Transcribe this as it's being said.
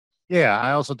Yeah,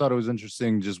 I also thought it was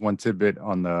interesting. Just one tidbit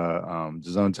on the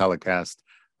DAZN telecast,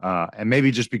 and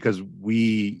maybe just because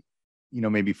we,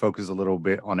 maybe focus a little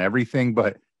bit on everything,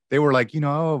 but they were like,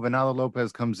 oh, Venado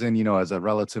Lopez comes in, as a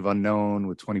relative unknown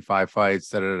with 25 fights,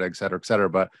 da, da, da, et cetera, et cetera.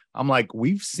 But I'm like,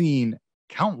 we've seen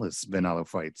countless Venado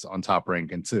fights on Top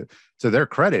Rank, and to their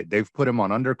credit, they've put him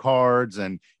on undercards,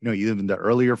 and even the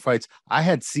earlier fights, I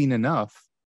had seen enough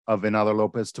of Venado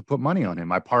Lopez to put money on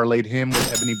him. I parlayed him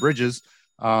with Ebony Bridges,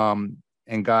 and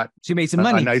got She made some a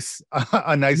money. nice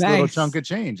a nice little chunk of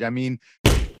change. I mean,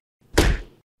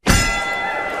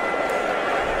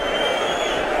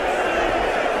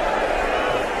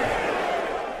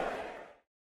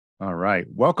 all right.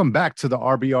 Welcome back to the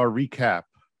RBR recap.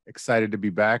 Excited to be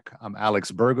back. I'm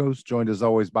Alex Burgos, joined as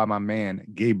always by my man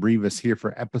Gabe Rivas here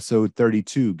for episode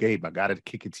 32. Gabe, I got to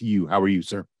kick it to you. How are you,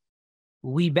 sir?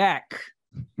 We back.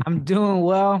 I'm doing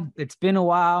well. It's been a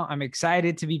while. I'm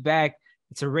excited to be back.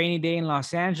 It's a rainy day in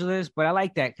Los Angeles, but I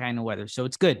like that kind of weather, so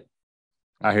it's good.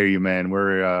 I hear you, man.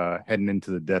 We're heading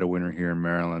into the dead of winter here in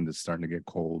Maryland. It's starting to get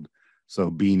cold, so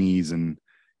beanies and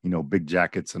big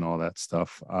jackets and all that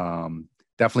stuff.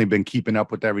 Definitely been keeping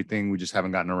up with everything. We just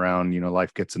haven't gotten around.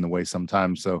 Life gets in the way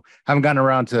sometimes, so haven't gotten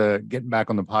around to getting back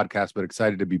on the podcast. But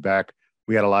excited to be back.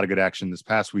 We had a lot of good action this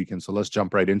past weekend, so let's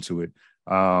jump right into it.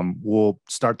 We'll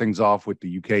start things off with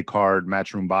the UK card,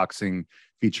 Matchroom Boxing,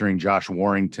 featuring Josh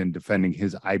Warrington defending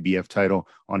his IBF title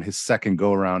on his second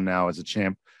go-around now as a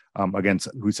champ,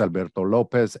 against Luis Alberto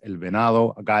Lopez, El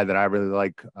Venado, a guy that I really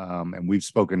like, and we've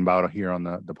spoken about here on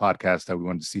the podcast that we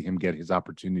wanted to see him get his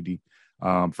opportunity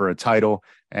for a title,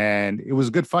 and it was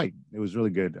a good fight. It was really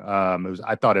good.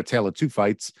 I thought, a tale of two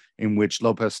fights in which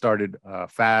Lopez started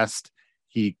fast.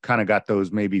 He kind of got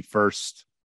those maybe first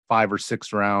 5 or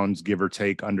 6 rounds, give or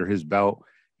take, under his belt.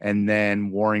 And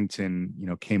then Warrington,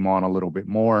 came on a little bit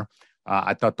more.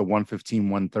 I thought the 115,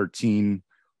 113,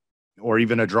 or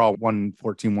even a draw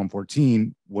 114,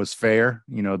 114 was fair.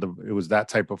 It was that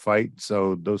type of fight.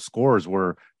 So those scores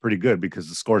were pretty good because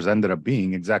the scores ended up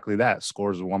being exactly that.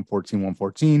 Scores were 114,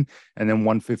 114, and then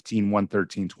 115,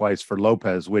 113 twice for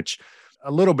Lopez, which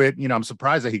a little bit, I'm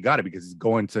surprised that he got it because he's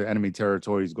going to enemy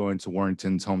territory. He's going to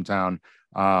Warrington's hometown.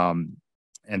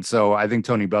 And so I think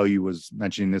Tony Bellew was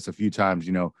mentioning this a few times.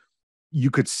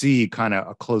 You could see kind of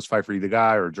a close fight for either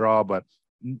guy or a draw, but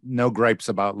no gripes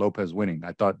about Lopez winning.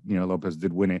 I thought, Lopez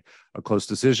did win it, a close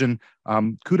decision.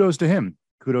 Kudos to him.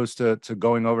 Kudos to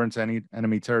going over into any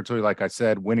enemy territory. Like I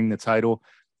said, winning the title.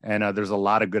 And there's a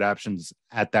lot of good options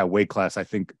at that weight class. I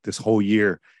think this whole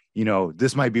year,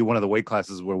 this might be one of the weight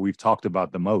classes where we've talked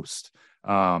about the most, the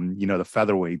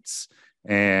featherweights.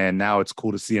 And now it's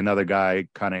cool to see another guy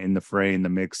kind of in the fray, in the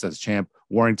mix as champ.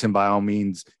 Warrington, by all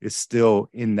means, is still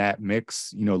in that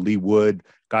mix. Lee Wood,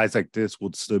 guys like this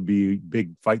will still be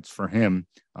big fights for him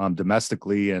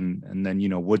domestically. And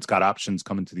then, Wood's got options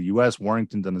coming to the U.S.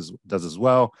 Warrington does as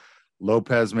well.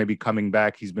 Lopez may be coming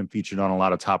back. He's been featured on a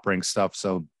lot of Top Rank stuff.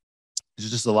 So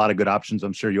there's just a lot of good options.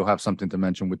 I'm sure you'll have something to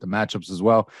mention with the matchups as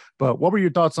well. But what were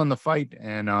your thoughts on the fight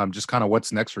and just kind of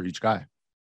what's next for each guy?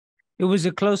 It was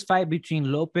a close fight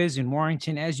between Lopez and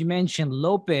Warrington. As you mentioned,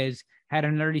 Lopez had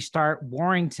an early start.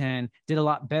 Warrington did a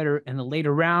lot better in the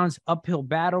later rounds, uphill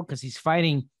battle because he's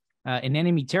fighting in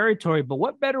enemy territory. But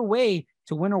what better way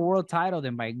to win a world title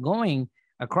than by going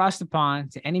across the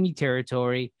pond to enemy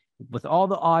territory with all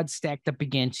the odds stacked up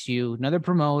against you, another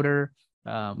promoter,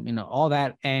 all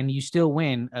that, and you still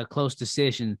win a close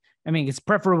decision. I mean, it's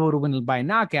preferable to win by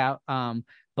knockout,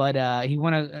 but he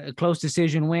won a close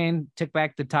decision win, took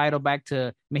back the title back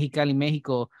to Mexicali,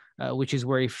 Mexico, which is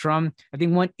where he's from. I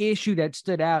think one issue that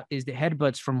stood out is the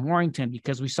headbutts from Warrington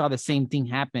because we saw the same thing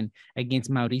happen against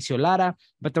Mauricio Lara,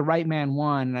 but the right man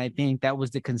won. And I think that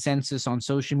was the consensus on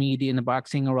social media and the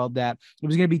boxing world, that it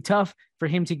was going to be tough for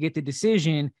him to get the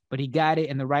decision, but he got it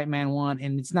and the right man won.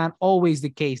 And it's not always the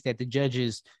case that the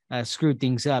judges screwed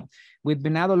things up. With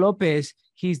Venado Lopez,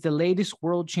 he's the latest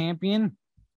world champion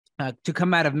to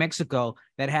come out of Mexico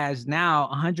that has now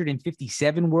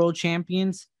 157 world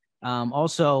champions.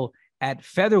 Also at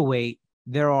featherweight,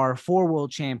 there are 4 world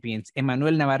champions: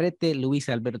 Emmanuel Navarrete, Luis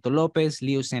Alberto Lopez,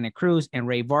 Leo Santa Cruz, and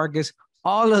Ray Vargas.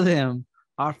 All of them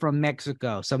are from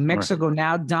Mexico. So Mexico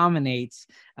now dominates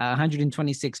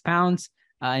 126 pounds.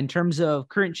 In terms of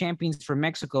current champions for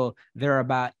Mexico, there are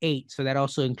about 8. So that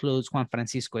also includes Juan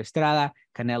Francisco Estrada,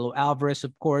 Canelo Alvarez,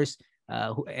 of course,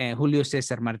 and Julio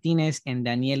Cesar Martinez, and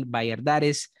Daniel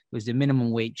Valladares, who's the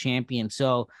minimum weight champion.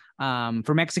 So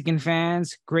for Mexican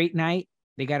fans, great night.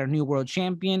 They got a new world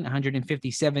champion,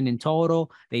 157 in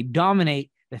total. They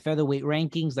dominate the featherweight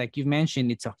rankings. Like you've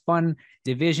mentioned, it's a fun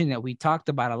division that we talked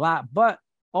about a lot, but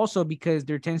Also because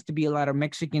there tends to be a lot of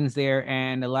Mexicans there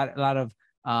and a lot of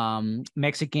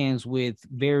Mexicans with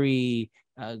very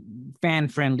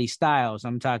fan-friendly styles.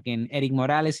 I'm talking Eric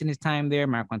Morales in his time there,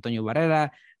 Marco Antonio Barrera,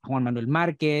 Juan Manuel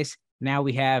Marquez. Now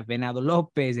we have Venado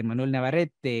Lopez, Emmanuel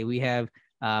Navarrete. We have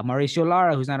Mauricio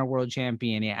Lara, who's not a world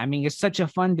champion yet. I mean, it's such a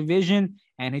fun division,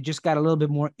 and it just got a little bit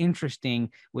more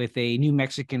interesting with a new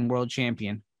Mexican world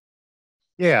champion.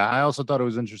 Yeah, I also thought it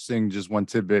was interesting. Just one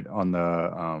tidbit on the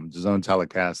DAZN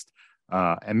telecast,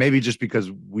 and maybe just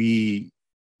because we,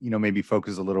 maybe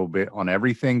focus a little bit on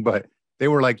everything, but they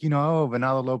were like, oh,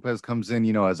 Venado Lopez comes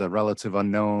in, as a relative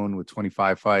unknown with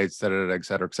 25 fights, et cetera,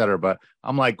 et cetera. But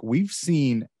I'm like, we've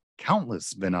seen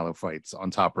countless Venado fights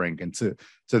on Top Rank, and to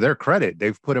their credit,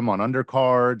 they've put him on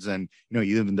undercards, and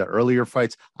even the earlier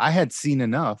fights, I had seen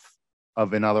enough of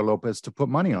Venado Lopez to put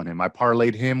money on him. I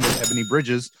parlayed him with Ebony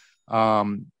Bridges,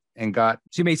 and got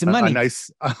she made some money,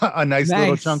 a nice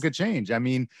little chunk of change. I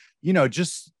mean,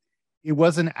 just it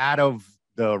wasn't out of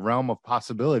the realm of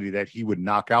possibility that he would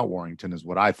knock out Warrington, is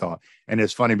what I thought. And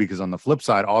it's funny because on the flip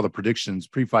side, all the predictions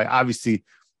pre-fight, obviously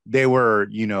they were,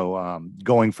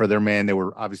 going for their man. They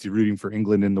were obviously rooting for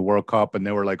England in the World Cup, and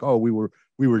they were like, oh, we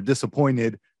were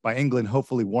disappointed by England.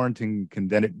 Hopefully Warrington can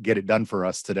then get it done for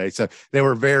us today. So they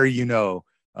were very,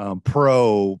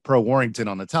 pro Warrington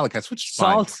on the telecast, which is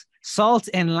fine. Salt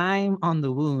and lime on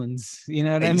the wounds. You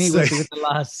know what I mean? With the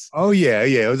loss. Oh, yeah.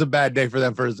 It was a bad day for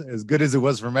them. For as good as it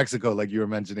was for Mexico, like you were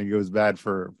mentioning, it was bad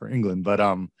for England. But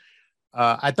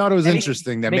I thought it was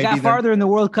interesting that they got farther in the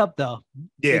World Cup, though.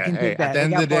 Yeah. Hey,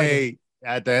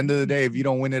 at the end of the day, if you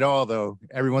don't win it all, though,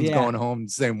 everyone's going home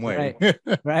the same way.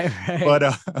 Right.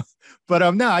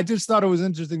 But no, I just thought it was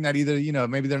interesting that either,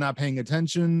 maybe they're not paying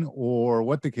attention or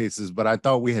what the case is. But I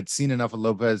thought we had seen enough of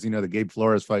Lopez. The Gabe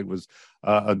Flores fight was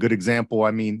a good example.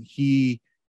 I mean,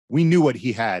 we knew what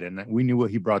he had, and we knew what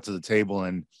he brought to the table.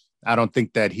 And I don't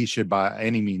think that he should by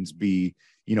any means be,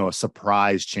 a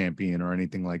surprise champion or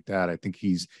anything like that. I think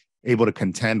he's able to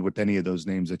contend with any of those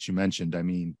names that you mentioned. I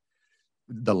mean,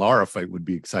 the Lara fight would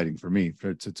be exciting for me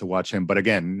to watch him. But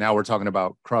again, now we're talking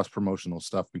about cross-promotional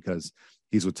stuff because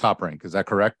he's with Top Rank. Is that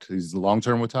correct? He's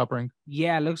long-term with Top Rank?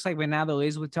 Yeah, it looks like Venado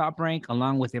is with Top Rank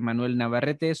along with Emmanuel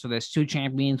Navarrete. So there's two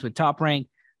champions with Top Rank.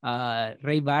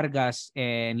 Rey Vargas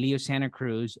and Leo Santa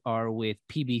Cruz are with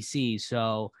PBC.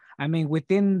 So, I mean,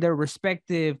 within their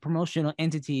respective promotional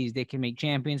entities, they can make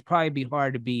champions. Probably be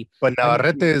hard to be. But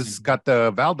Navarrete's got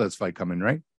the Valdez fight coming,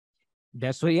 right?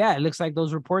 That's what, yeah. It looks like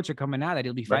those reports are coming out that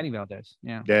he'll be fighting Valdez.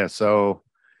 Yeah. Yeah. So,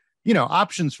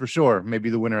 options for sure. Maybe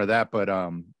the winner of that, but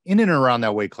in and around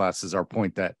that weight class is our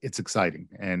point that it's exciting.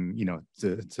 And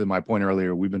to my point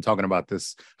earlier, we've been talking about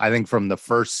this, I think, from the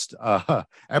first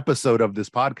episode of this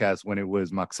podcast when it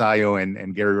was Maxayo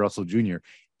and Gary Russell Jr.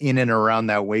 In and around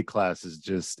that weight class is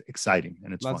just exciting,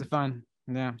 and it's lots of fun.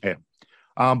 Yeah.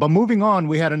 But moving on,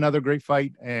 we had another great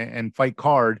fight and fight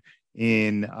card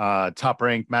in Top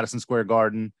Rank, Madison Square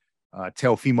Garden.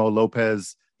 Teofimo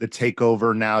Lopez, the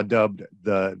takeover, now dubbed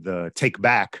the take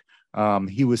back.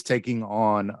 He was taking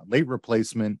on late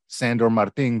replacement Sandor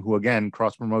Martin, who again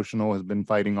cross promotional has been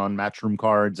fighting on Matchroom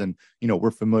cards, and we're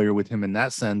familiar with him in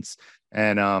that sense.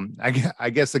 And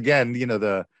I guess again,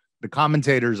 the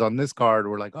commentators on this card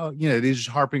were like, oh, they're just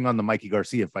harping on the Mikey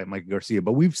Garcia fight,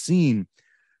 but we've seen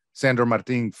Sandor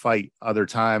Martin fight other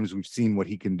times. We've seen what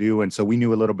he can do. And so we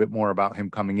knew a little bit more about him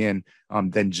coming in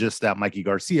than just that Mikey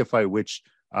Garcia fight, which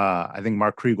I think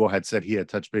Mark Kriegel had said he had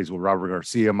touched base with Robert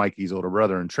Garcia, Mikey's older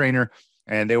brother and trainer.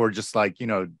 And they were just like,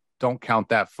 don't count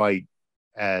that fight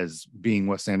as being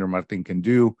what Sandor Martin can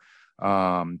do.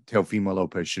 Teofimo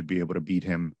Lopez should be able to beat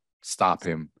him, stop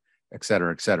him, et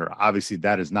cetera, et cetera. Obviously,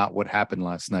 that is not what happened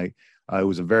last night. It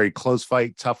was a very close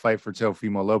fight, tough fight for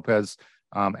Teofimo Lopez.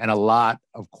 And a lot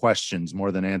of questions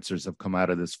more than answers have come out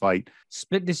of this fight.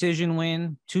 Split decision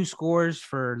win, 2 scores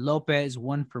for Lopez,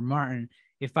 1 for Martin,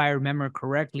 if I remember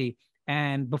correctly.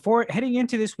 And before heading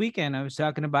into this weekend, I was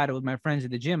talking about it with my friends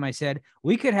at the gym. I said,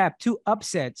 we could have 2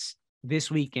 upsets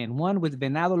this weekend, one with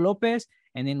Venado Lopez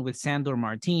and then with Sandor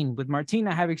Martin. With Martin,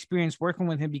 I have experience working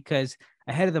with him because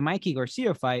ahead of the Mikey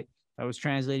Garcia fight, I was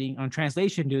translating on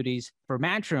translation duties for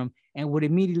Matchroom, and what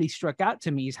immediately struck out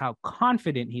to me is how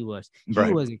confident he was.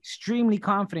 He was extremely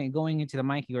confident going into the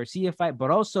Mikey Garcia fight, but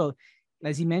also,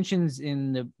 as he mentions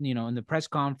in the in the press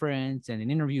conference and in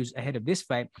interviews ahead of this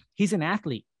fight, he's an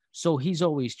athlete, so he's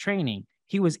always training.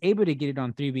 He was able to get it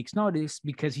on 3 weeks' notice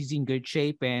because he's in good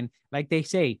shape, and like they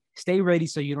say, stay ready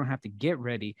so you don't have to get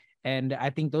ready. And I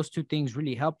think those 2 things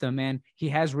really helped him, and he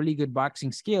has really good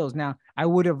boxing skills. Now, I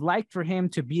would have liked for him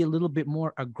to be a little bit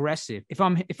more aggressive. If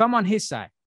I'm on his side,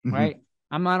 right?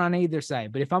 I'm not on either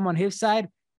side, but if I'm on his side,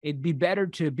 it'd be better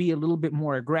to be a little bit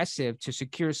more aggressive to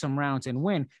secure some rounds and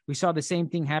win. We saw the same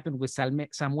thing happen with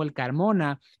Samuel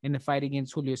Carmona in the fight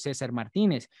against Julio Cesar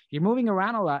Martinez. You're moving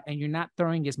around a lot and you're not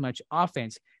throwing as much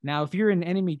offense. Now, if you're in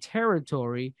enemy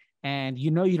territory and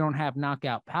you know you don't have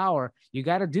knockout power, you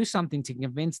got to do something to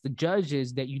convince the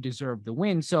judges that you deserve the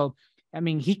win. So, I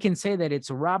mean, he can say that it's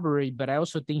a robbery, but I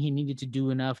also think he needed to do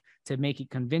enough to make it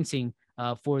convincing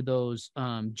for those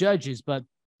judges. But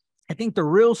I think the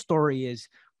real story is,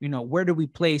 you know, where do we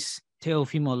place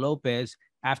Teofimo Lopez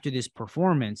after this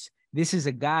performance? This is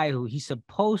a guy who he's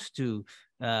supposed to,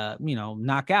 you know,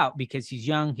 knock out because he's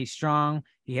young, he's strong,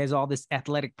 he has all this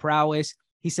athletic prowess.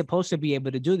 He's supposed to be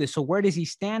able to do this. So where does he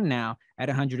stand now at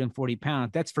 140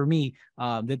 pounds? That's for me,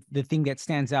 the thing that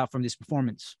stands out from this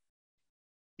performance.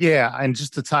 Yeah, and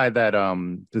just to tie that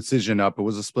decision up, it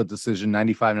was a split decision,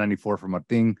 95-94 for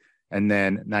Martin, and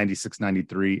then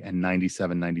 96-93 and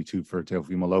 97-92 for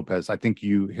Teofimo Lopez. I think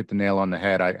you hit the nail on the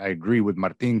head. I agree with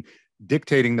Martin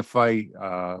dictating the fight,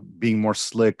 being more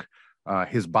slick.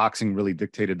 His boxing really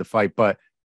dictated the fight. But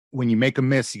when you make a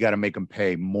miss, you got to make him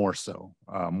pay more so,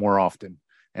 more often.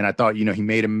 And I thought, you know, he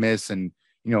made a miss. And,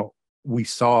 you know, we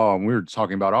saw, and we were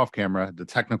talking about off camera, the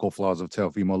technical flaws of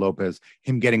Teofimo Lopez,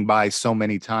 him getting by so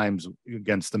many times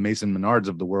against the Mason Menards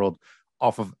of the world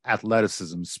off of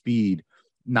athleticism, speed,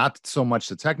 not so much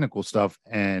the technical stuff.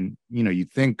 And, you know, you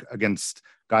think against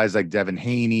guys like Devin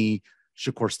Haney,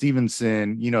 Shakur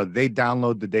Stevenson, you know, they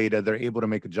download the data, they're able to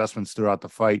make adjustments throughout the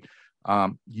fight.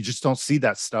 You just don't see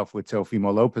that stuff with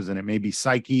Teofimo Lopez, and it may be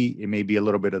psyche, it may be a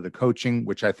little bit of the coaching,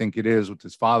 which I think it is with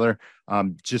his father,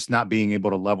 just not being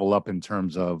able to level up in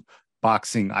terms of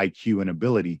boxing IQ and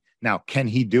ability. Now, can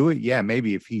he do it? Yeah,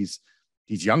 maybe if he's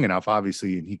young enough,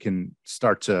 obviously, and he can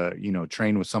start to, you know,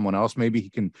 train with someone else. Maybe he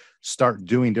can start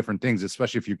doing different things,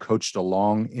 especially if you're coached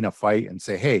along in a fight and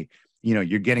say, hey, you know,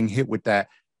 you're getting hit with that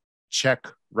check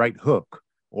right hook,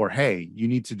 or, hey, you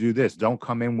need to do this. Don't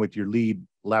come in with your lead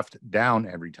left down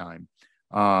every time.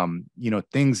 You know,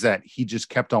 things that he just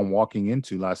kept on walking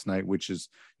into last night, which is,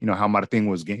 you know, how Martin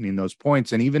was gaining those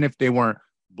points. And even if they weren't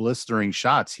blistering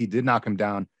shots, he did knock him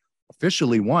down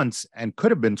officially once and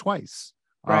could have been twice,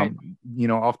 right? You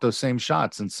know, off those same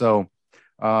shots. And so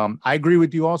I agree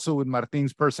with you also with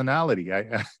Martin's personality.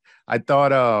 I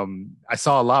thought I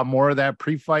saw a lot more of that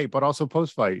pre-fight, but also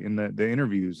post-fight in the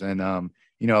interviews. And,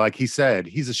 you know, like he said,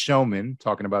 he's a showman,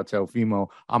 talking about Teofimo.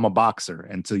 I'm a boxer.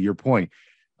 And to your point,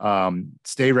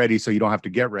 stay ready so you don't have to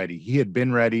get ready. He had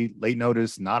been ready, late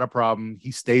notice, not a problem.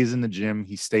 He stays in the gym,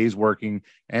 he stays working,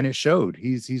 and it showed.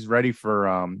 He's ready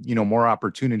for, you know, more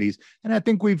opportunities. And I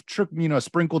think we've, you know,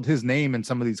 sprinkled his name in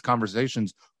some of these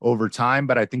conversations over time,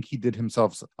 but I think he did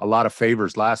himself a lot of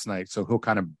favors last night. So he'll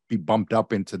kind of be bumped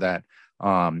up into that,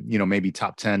 you know, maybe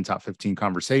top 10, top 15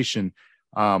 conversation.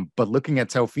 But looking at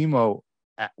Teofimo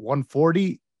at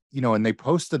 140, you know, and they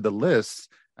posted the list,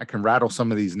 I can rattle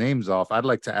some of these names off. I'd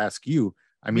like to ask you,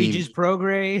 I mean, Regis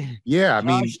Prograis, yeah, I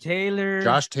mean,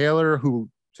 Josh Taylor,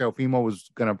 who Teofimo was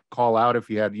going to call out if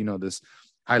he had, you know, this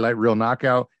highlight reel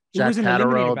knockout. Jack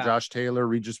Catterall, Josh Taylor,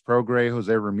 Regis Prograis,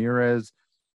 Jose Ramirez,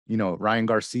 you know, Ryan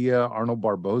Garcia, Arnold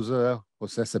Barboza,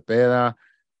 Jose Cepeda,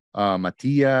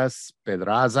 Matias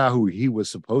Pedraza, who he was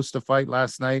supposed to fight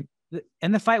last night.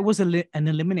 And the fight was an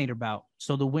eliminator bout.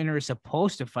 So the winner is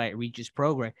supposed to fight Regis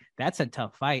Prograis. That's a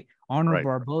tough fight. Arnold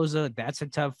Barboza, that's a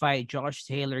tough fight. Josh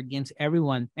Taylor against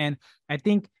everyone. And I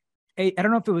think, I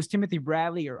don't know if it was Timothy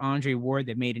Bradley or Andre Ward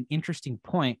that made an interesting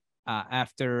point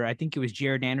after, I think it was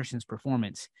Jared Anderson's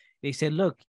performance. They said,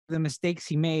 look, the mistakes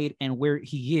he made and where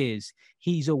he is,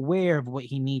 he's aware of what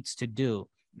he needs to do.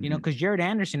 You know, because Jared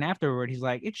Anderson afterward, he's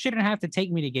like, it shouldn't have to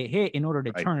take me to get hit in order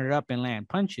to turn it up and land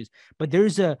punches. But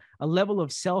there's a level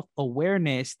of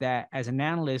self-awareness that as an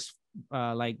analyst,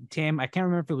 like Tim, I can't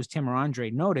remember if it was Tim or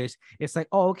Andre, noticed. It's like,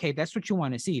 oh, okay, that's what you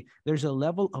want to see. There's a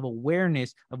level of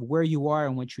awareness of where you are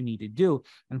and what you need to do.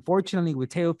 Unfortunately, with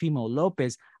Teofimo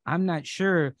Lopez, I'm not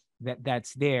sure that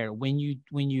that's there. When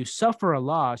you suffer a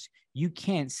loss, you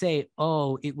can't say,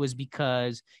 oh, it was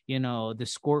because, you know, the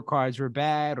scorecards were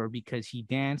bad or because he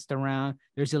danced around.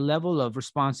 There's a level of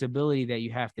responsibility that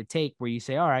you have to take where you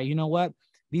say, all right, you know what?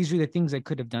 These are the things I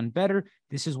could have done better.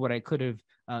 This is what I could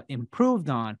have improved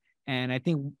on. And I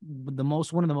think one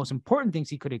of the most important things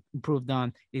he could have improved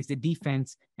on is the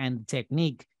defense and the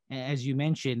technique. As you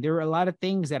mentioned, there are a lot of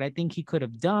things that I think he could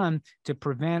have done to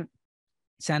prevent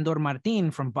Sandor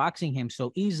Martin from boxing him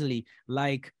so easily,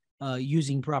 like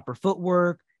using proper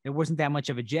footwork. There wasn't that much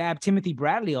of a jab. Timothy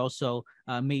Bradley also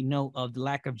made note of the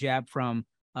lack of jab from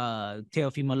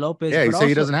Teofimo Lopez. Yeah, he said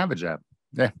he doesn't have a jab.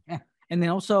 Yeah. And then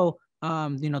also,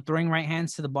 you know, throwing right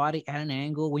hands to the body at an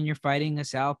angle when you're fighting a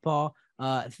southpaw.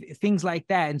 things like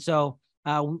that. And so,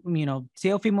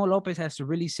 Teofimo Lopez has to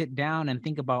really sit down and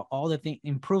think about all the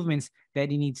improvements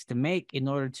that he needs to make in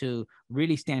order to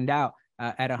really stand out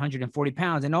at 140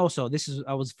 pounds. And also,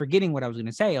 I was forgetting what I was going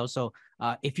to say. Also,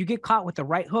 if you get caught with the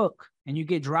right hook and you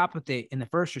get dropped with it in the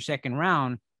first or second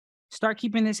round, start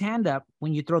keeping this hand up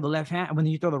when you throw the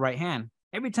right hand.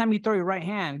 Every time you throw your right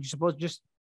hand, you're supposed to just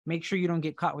make sure you don't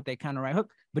get caught with that kind of right hook.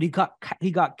 But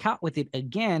he got caught with it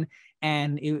again,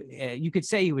 and you could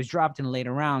say he was dropped in the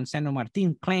later round. Sandro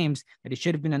Martin claims that it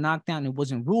should have been a knockdown. It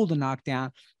wasn't ruled a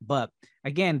knockdown. But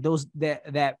again,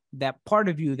 that part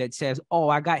of you that says, "Oh,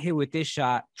 I got hit with this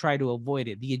shot," try to avoid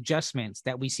it. The adjustments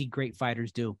that we see great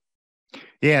fighters do.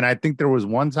 Yeah, and I think there was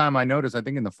one time I noticed, I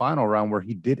think in the final round, where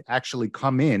he did actually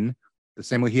come in the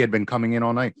same way he had been coming in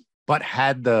all night, but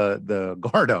had the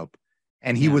guard up.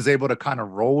 And he was able to kind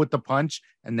of roll with the punch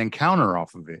and then counter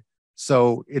off of it.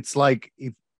 So it's like,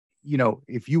 if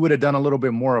you would have done a little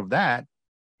bit more of that,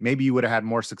 maybe you would have had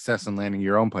more success in landing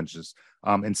your own punches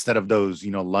instead of those,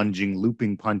 lunging,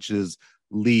 looping punches,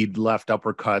 lead left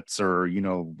uppercuts, or,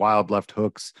 wild left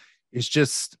hooks. It's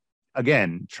just,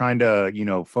 again, trying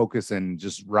to, focus and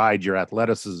just ride your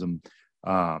athleticism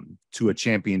to a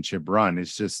championship run.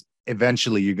 It's just,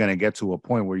 eventually you're going to get to a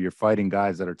point where you're fighting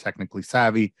guys that are technically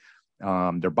savvy.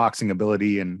 Their boxing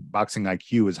ability and boxing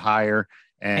IQ is higher,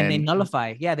 and they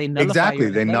nullify. Yeah, they nullify. Exactly,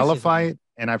 they nullify it.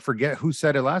 And I forget who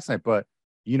said it last night, but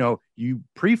you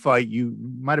pre-fight, you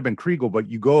might have been Kriegel, but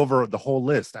you go over the whole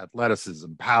list: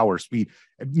 athleticism, power, speed.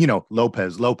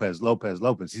 Lopez.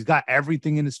 He's got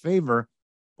everything in his favor,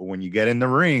 but when you get in the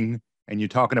ring and you're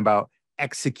talking about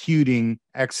executing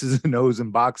X's and O's in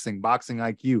boxing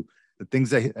IQ, the things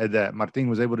that Martin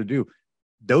was able to do,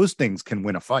 those things can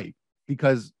win a fight.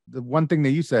 Because the one thing that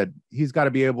you said, he's got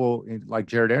to be able, like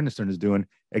Jared Anderson is doing,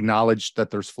 acknowledge that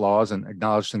there's flaws and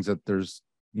acknowledge things that there's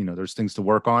things to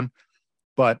work on.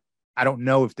 But I don't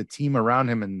know if the team around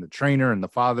him and the trainer and the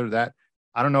father,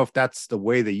 I don't know if that's the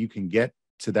way that you can get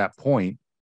to that point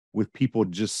with people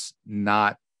just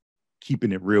not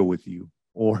keeping it real with you,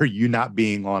 or you not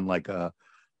being on like a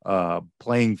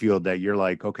playing field that you're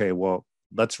like, okay, well,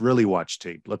 let's really watch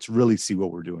tape. Let's really see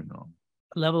what we're doing wrong.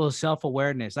 Level of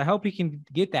self-awareness. I hope he can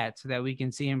get that so that we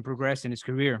can see him progress in his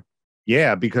career.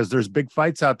 Yeah, because there's big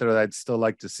fights out there that I'd still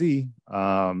like to see,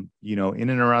 in and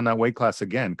around that weight class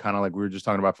again, kind of like we were just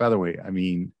talking about featherweight. I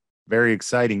mean, very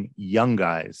exciting young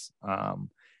guys.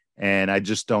 And I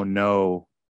just don't know,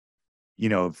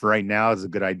 if right now is a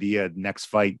good idea. Next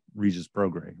fight, Regis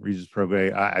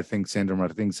Prograis. I think Sandro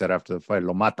Martin said after the fight,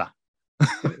 lo mata.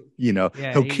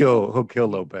 He'll kill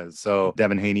Lopez. So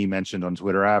Devin Haney mentioned on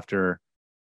Twitter after,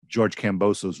 George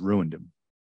Kambosos ruined him.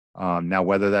 Now,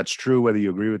 whether that's true, whether you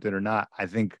agree with it or not, I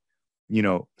think,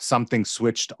 something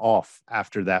switched off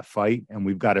after that fight, and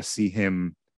we've got to see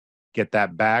him get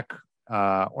that back.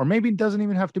 Or maybe it doesn't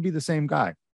even have to be the same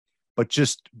guy, but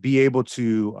just be able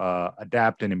to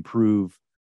adapt and improve,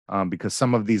 because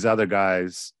some of these other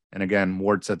guys, and again,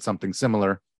 Ward said something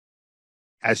similar,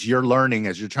 as you're learning,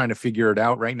 as you're trying to figure it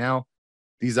out right now,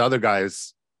 these other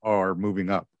guys are moving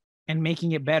up and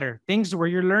making it better. Things where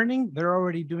you're learning, they're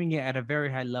already doing it at a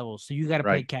very high level. So you got to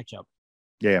play catch up.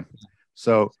 Yeah.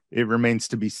 So it remains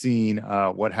to be seen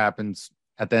what happens.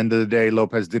 At the end of the day,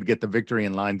 Lopez did get the victory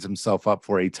and lines himself up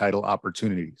for a title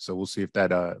opportunity. So we'll see if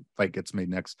that fight gets made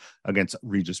next against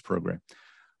Regis Prograis,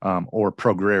 or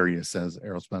Prograrius, as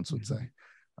Errol Spence would say.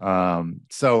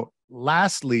 So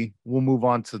lastly, we'll move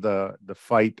on to the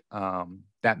fight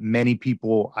that many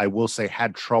people, I will say,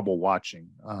 had trouble watching.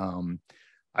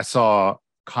 I saw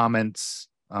comments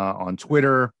on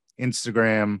Twitter,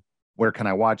 Instagram, where can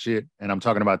I watch it? And I'm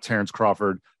talking about Terence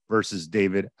Crawford versus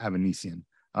David Avanesyan.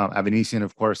 Avanesyan,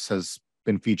 of course, has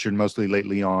been featured mostly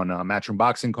lately on Matchroom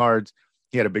Boxing Cards.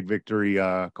 He had a big victory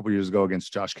a couple years ago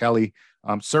against Josh Kelly.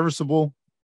 Serviceable,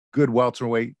 good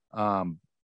welterweight, in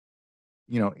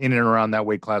and around that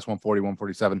weight class, 140,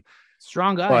 147.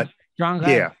 Strong guy.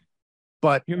 Yeah.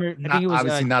 But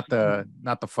obviously not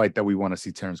the fight that we want to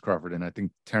see Terence Crawford in. I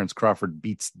think Terence Crawford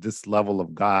beats this level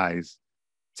of guys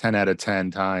 10 out of 10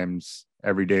 times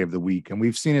every day of the week. And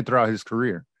we've seen it throughout his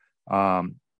career.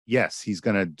 Yes, he's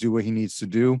going to do what he needs to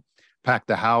do, pack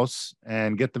the house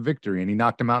and get the victory. And he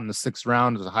knocked him out in the 6th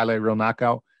round. It was a highlight reel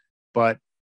knockout. But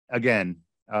again,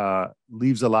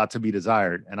 leaves a lot to be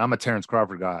desired. And I'm a Terence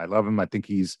Crawford guy. I love him. I think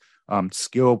he's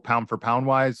skill pound for pound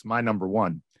wise, my number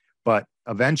one. But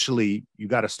eventually you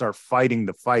got to start fighting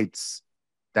the fights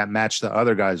that match the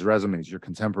other guys' resumes, your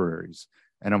contemporaries.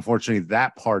 And unfortunately,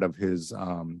 that part of his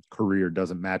career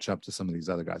doesn't match up to some of these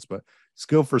other guys. But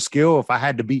skill for skill, if I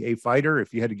had to be a fighter,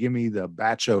 if you had to give me the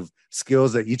batch of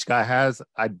skills that each guy has,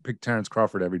 I'd pick Terrence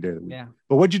Crawford every day of the week. Yeah.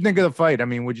 But what'd you think of the fight? I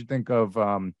mean, what'd you think of,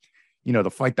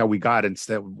 the fight that we got?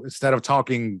 Instead of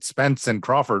talking Spence and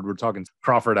Crawford, we're talking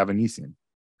Crawford Avanesyan.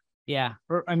 Yeah.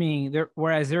 I mean,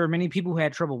 whereas there were many people who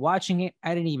had trouble watching it,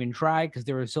 I didn't even try because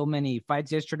there were so many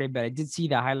fights yesterday, but I did see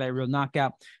the highlight reel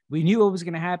knockout. We knew what was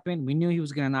going to happen. We knew he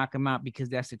was going to knock him out because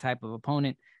that's the type of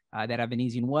opponent that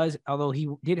Avanesyan was. Although he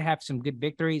did have some good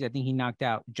victories. I think he knocked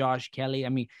out Josh Kelly. I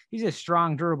mean, he's a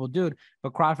strong, durable dude,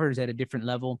 but Crawford is at a different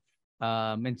level.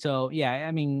 And so, yeah,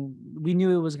 I mean, we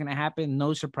knew it was going to happen.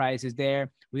 No surprises there.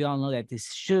 We all know that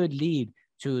this should lead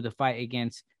to the fight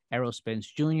against Errol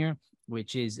Spence Jr.,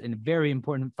 which is a very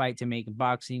important fight to make in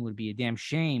boxing. Would be a damn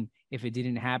shame if it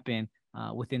didn't happen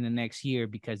within the next year,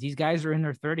 because these guys are in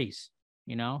their 30s,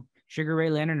 Sugar Ray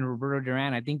Leonard and Roberto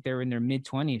Duran, I think they're in their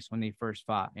mid-20s when they first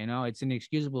fought. It's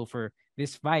inexcusable for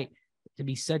this fight to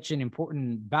be such an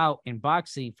important bout in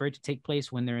boxing for it to take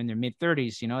place when they're in their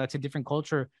mid-30s. That's a different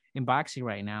culture in boxing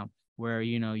right now, where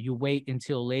you wait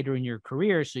until later in your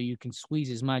career so you can squeeze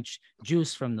as much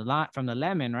juice from the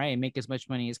lemon, right, and make as much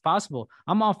money as possible.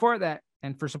 I'm all for that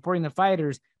and for supporting the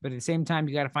fighters, but at the same time,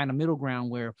 you got to find a middle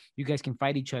ground where you guys can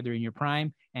fight each other in your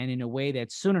prime and in a way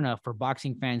that's soon enough for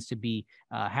boxing fans to be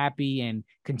happy and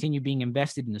continue being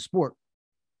invested in the sport.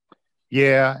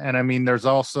 Yeah, and I mean, there's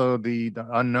also the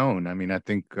unknown. I mean, I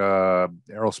think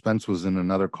Errol Spence was in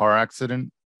another car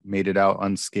accident, made it out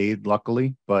unscathed,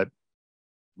 luckily, but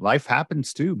life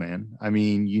happens too, man. I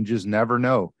mean, you just never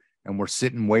know. And we're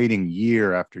sitting waiting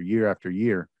year after year after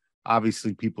year.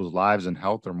 Obviously, people's lives and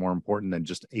health are more important than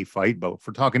just a fight. But if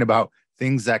we're talking about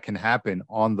things that can happen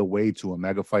on the way to a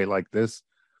mega fight like this,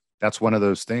 that's one of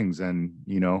those things. And,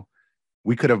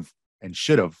 we could have and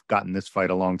should have gotten this fight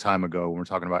a long time ago when we're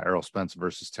talking about Errol Spence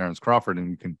versus Terrence Crawford,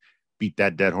 and you can beat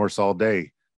that dead horse all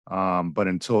day. But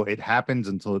until it happens,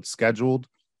 until it's scheduled,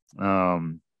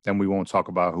 then we won't talk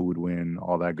about who would win,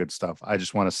 all that good stuff. I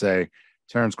just want to say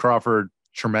Terrence Crawford,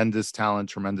 tremendous talent,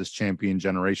 tremendous champion,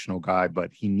 generational guy,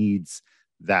 but he needs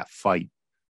that fight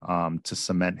to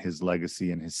cement his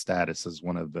legacy and his status as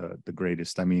one of the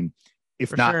greatest. I mean, if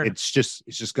For not, sure. it's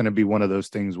just going to be one of those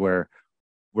things where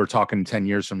we're talking 10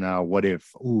 years from now. What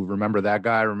if, remember that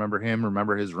guy? Remember him?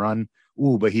 Remember his run?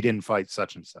 But he didn't fight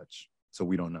such and such. So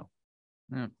we don't know.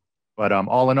 Yeah. But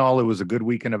all in all, it was a good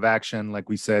weekend of action. Like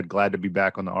we said, glad to be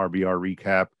back on the RBR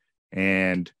recap.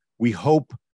 And we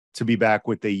hope to be back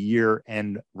with a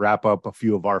year-end wrap-up, a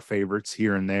few of our favorites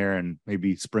here and there, and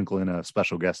maybe sprinkle in a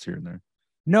special guest here and there.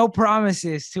 No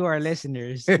promises to our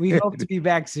listeners. We hope to be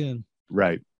back soon.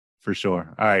 Right, for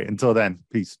sure. All right, until then,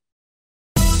 peace.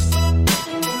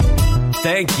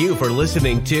 Thank you for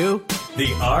listening to the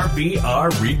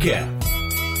RBR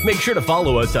Recap. Make sure to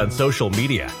follow us on social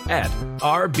media at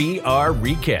RBR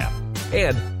Recap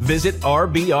and visit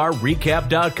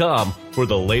rbrrecap.com for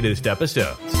the latest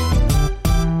episodes.